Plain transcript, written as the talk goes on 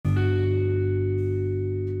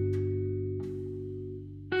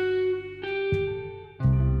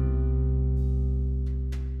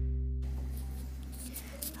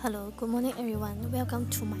Hello, good morning everyone. Welcome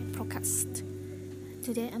to my podcast.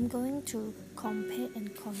 Today I'm going to compare and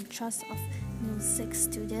contrast of music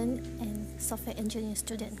student and software engineering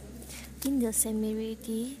student. In the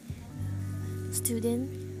similarity,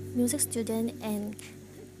 music student and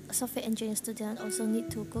software engineering student also need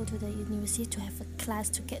to go to the university to have a class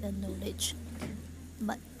to get the knowledge.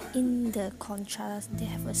 But in the contrast, they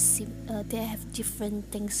have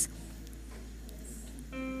different things.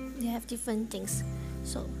 They have different things.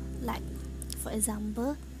 So, like for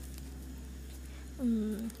example,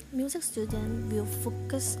 music student will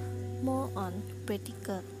focus more on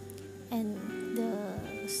practical, and the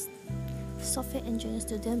software engineering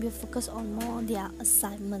student will focus on more their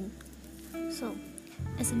assignment. So,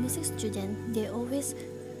 as a music student, they always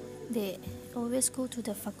go to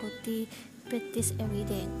the faculty, practice every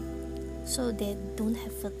day. So they don't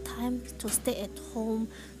have the time to stay at home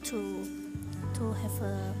to have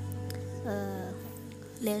a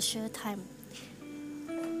leisure time.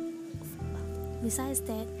 Besides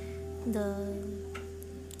that, the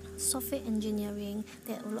software engineering,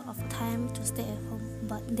 they have a lot of time to stay at home,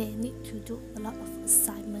 but they need to do a lot of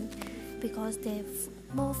assignment because they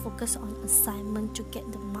more focus on assignment to get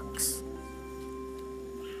the marks.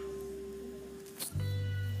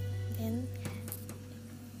 Then,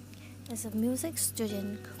 as a music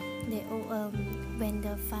student, when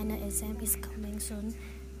the final exam is coming soon,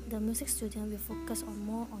 the music student will focus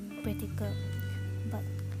more on practical, but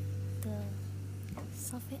the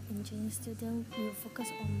software engineering student will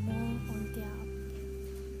focus more on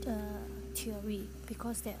their theory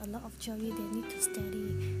because there are a lot of theory they need to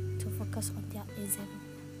study to focus on their exam.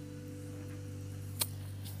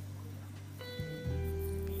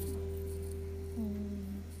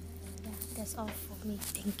 Yeah, that's all for me.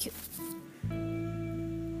 Thank you.